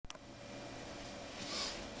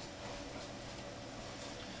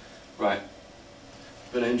Right,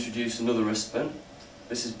 I'm going to introduce another wrist spin.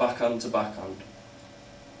 This is backhand to backhand.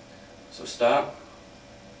 So start,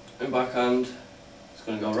 in backhand, it's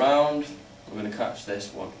going to go round, we're going to catch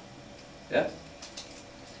this one. Yeah?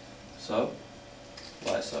 So,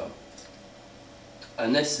 like so.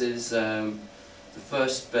 And this is the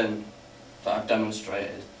first spin that I've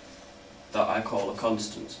demonstrated that I call a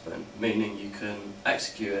constant spin, meaning you can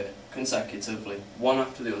execute it consecutively, one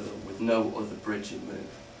after the other, with no other bridging move,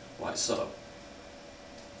 like so.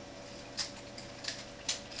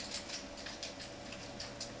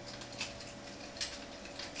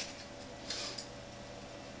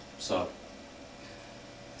 So,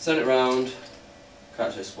 send it round,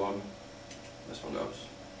 catch this one goes.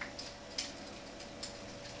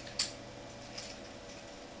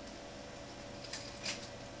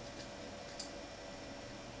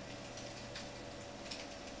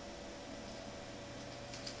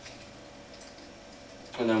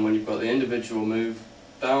 And then when you've got the individual move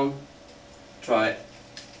down, try it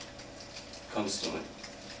constantly,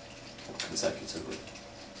 consecutively.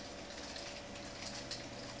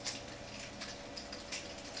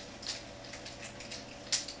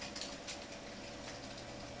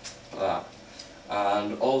 Like that.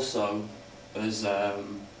 And also, there's another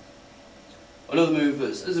move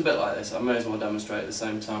that's a bit like this. I may as well demonstrate at the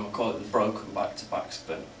same time. I call it the broken back-to-back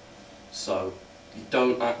spin. So you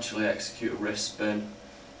don't actually execute a wrist spin,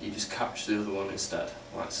 you just catch the other one instead,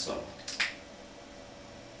 like so.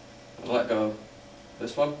 And let go of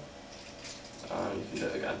this one, and you can do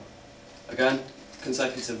it again. Again,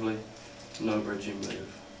 consecutively, no bridging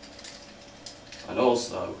move. And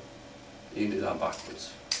also, you can do that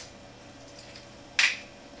backwards.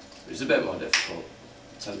 It's a bit more difficult.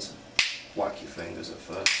 You tend to whack your fingers at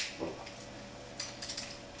first,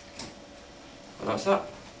 and that's that.